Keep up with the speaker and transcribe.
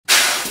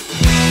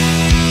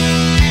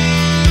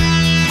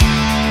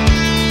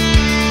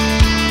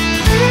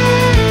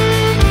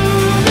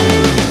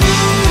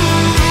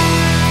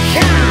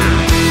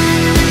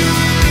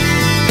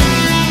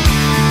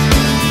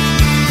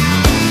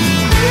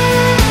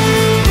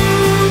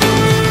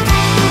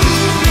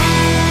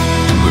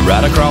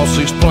Right across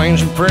these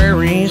plains and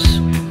prairies,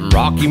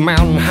 rocky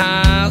mountain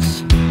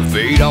highs,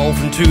 fade off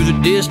into the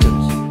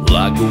distance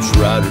like ghost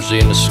riders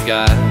in the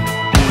sky.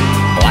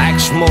 Black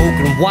smoke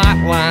and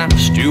white line,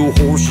 steel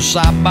horses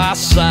side by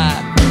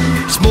side.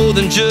 It's more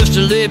than just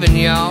a living,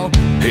 y'all.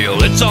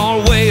 Hell, it's our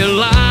way of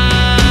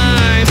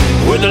life.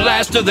 We're the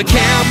last of the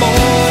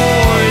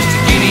cowboys, the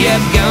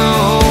giddy-up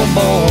gone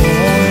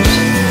boys.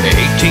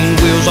 18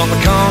 wheels on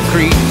the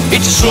concrete,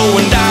 it's a slow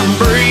and dying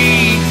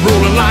breed,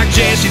 rolling like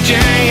Jesse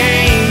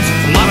James,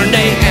 a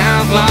modern-day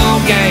outlaw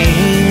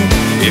game.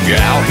 If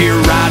you're out here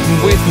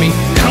riding with me,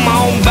 come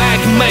on back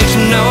and make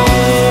some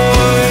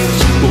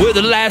noise. We're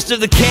the last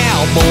of the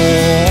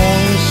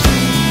cowboys.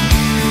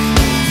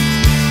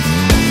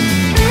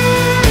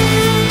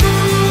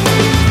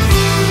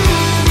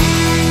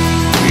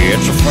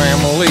 It's a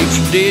family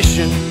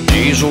tradition,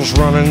 diesel's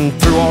running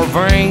through our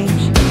veins.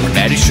 Our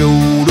daddy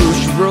showed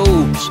us the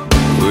roads,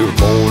 we were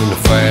born in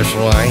the fast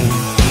lane.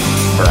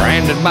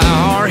 Branded by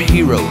our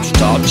heroes,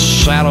 taught to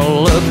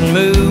saddle up and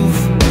move.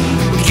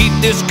 We keep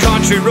this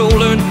country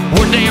rolling,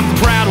 we're damn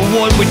proud of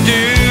what we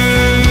do.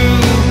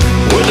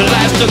 We're the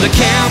last of the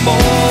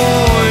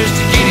cowboys,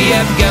 the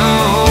giddy-up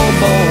gone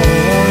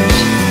boys.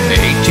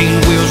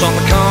 18 wheels on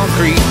the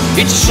concrete,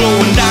 it's a slow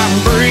and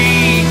dying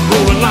breed,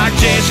 rolling like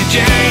Jesse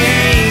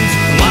James,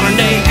 a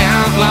modern-day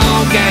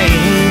outlaw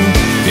game.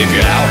 If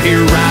you're out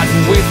here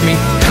riding with me,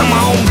 come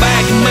on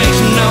back and make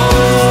some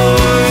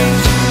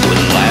noise. We're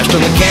the last of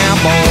the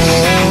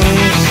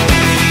cowboys.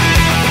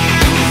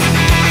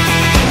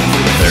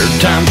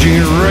 Third-time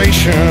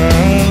generation,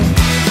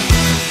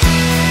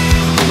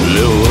 a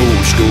little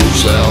old-school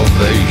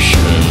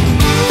salvation.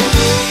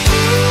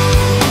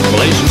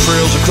 Blazing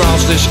trails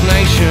across this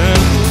nation,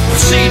 from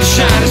sea to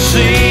shining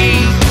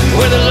sea.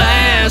 We're the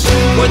last,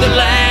 we're the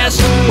last,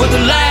 we're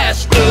the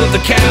last of the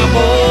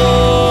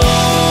cowboys.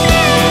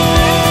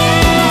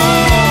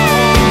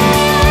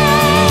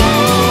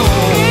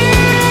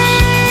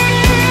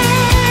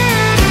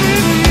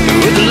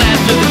 We're the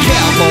last of the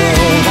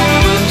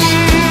cowboys.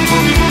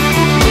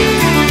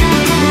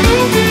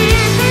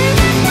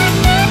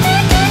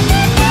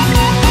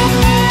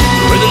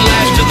 We're the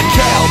last of the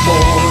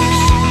cowboys,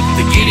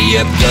 the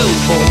giddy-up go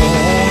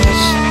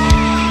boys.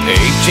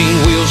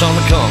 18 wheels on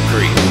the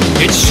concrete,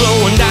 it's slow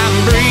and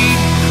dying breed,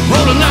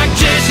 rolling like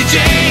Jesse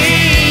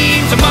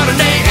James, a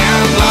modern-day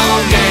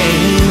outlaw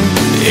game.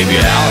 If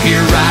you're out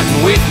here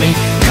riding with me,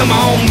 come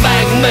on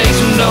back and make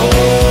some noise.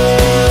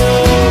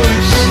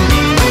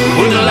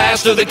 We're the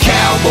last of the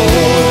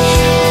cowboys.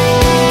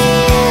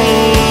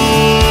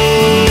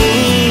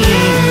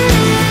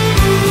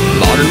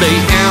 Modern-day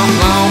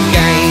outlaw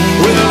game.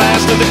 We're the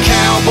last of the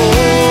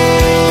cowboys.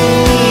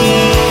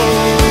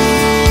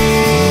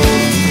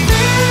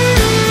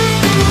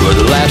 We're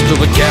the last of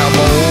the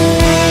cowboys.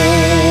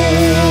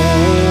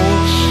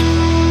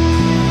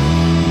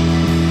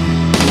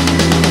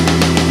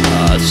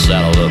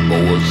 Saddle up,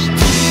 boys.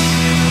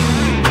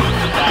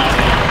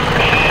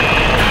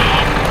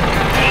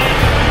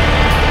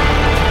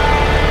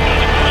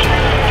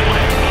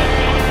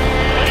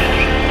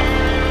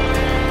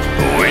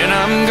 When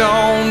I'm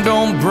gone,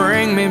 don't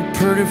bring me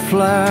pretty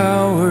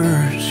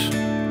flowers,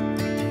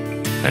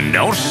 and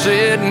don't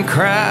sit and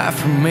cry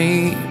for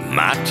me,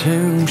 my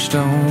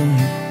tombstone.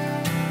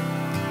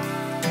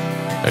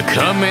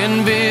 Come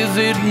and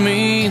visit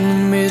me in the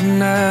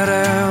midnight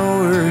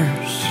hours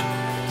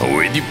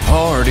with your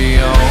party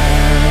on.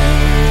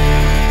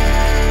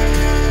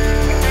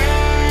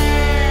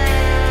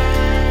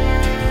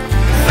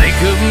 Think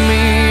of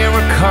me and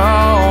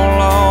recall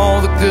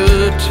all the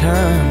good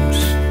times,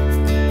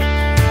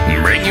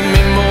 bringing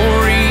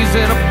memories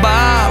in a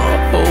bottle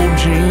of old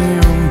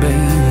Jim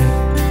Beam.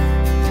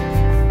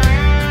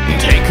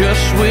 Take a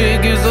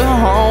swig as the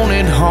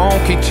haunted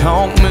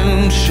honky-tonk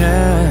moon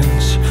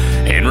shines,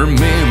 and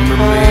remember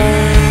me.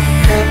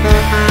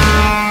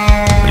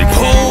 You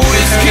pour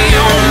whiskey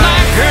on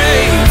my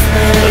grave,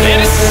 let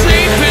it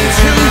seep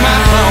into my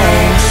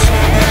bones.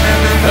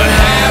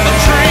 Have a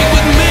drink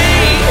with me,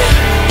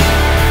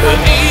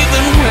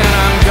 even when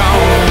I'm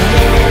gone.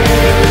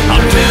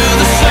 I'll do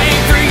the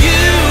same for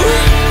you,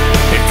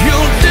 if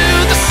you'll do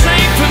the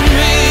same for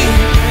me.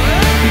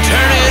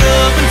 Turn it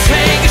up and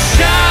take a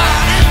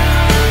shot,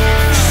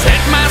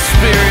 set my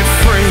spirit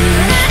free.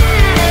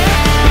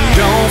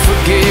 Don't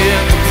forget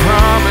the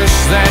promise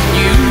that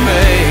you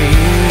made.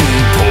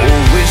 Pour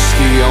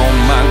whiskey on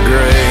my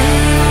grave.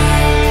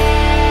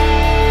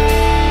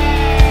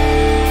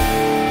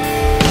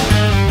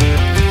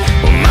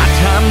 When my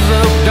time's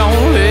up,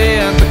 don't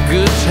let the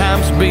good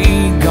times be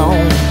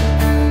gone.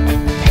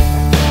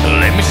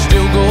 Let me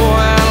still go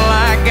out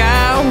like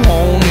I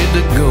wanted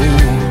to go,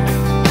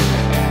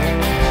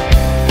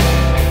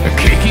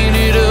 kicking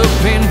it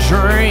up and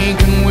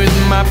drinking with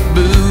my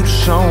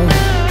boots on,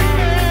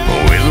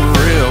 with a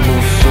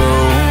rebel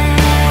soul.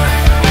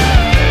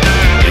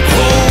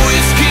 Pour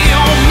whiskey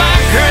on my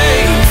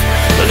grave,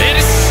 let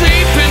it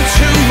seep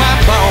into my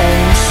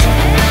bones.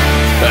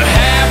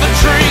 Have a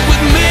drink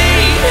with me,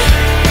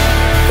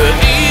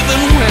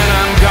 even when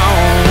I'm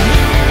gone.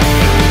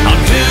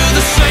 I'll do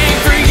the same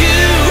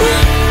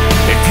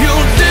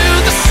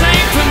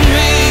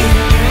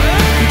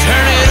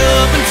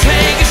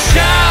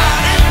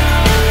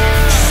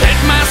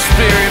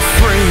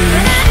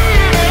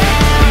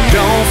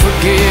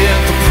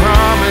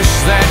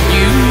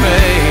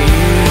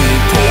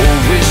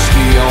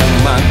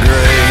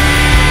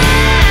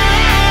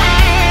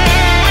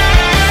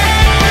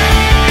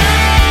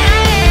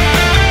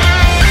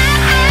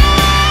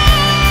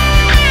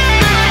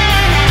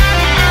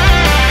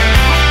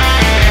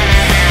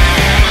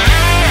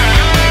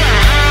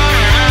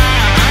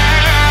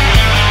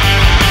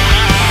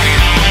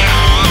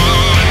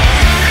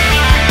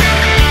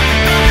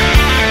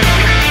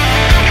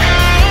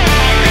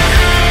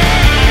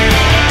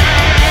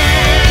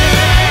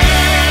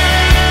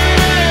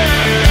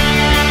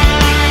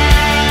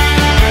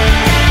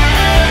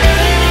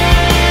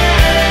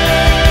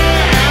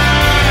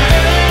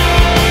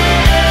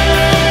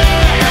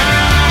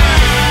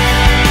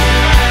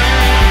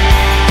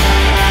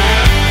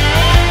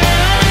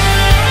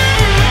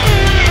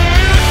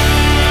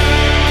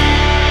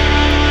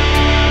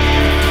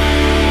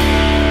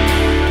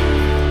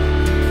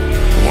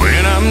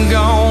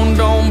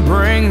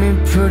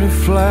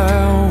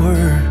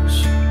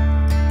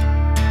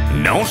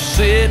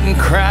sit and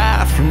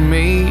cry for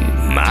me,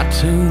 my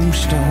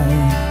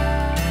tombstone.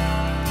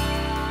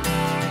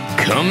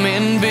 Come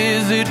and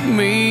visit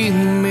me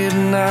in the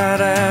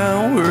midnight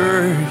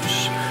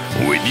hours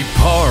with your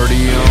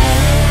party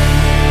on.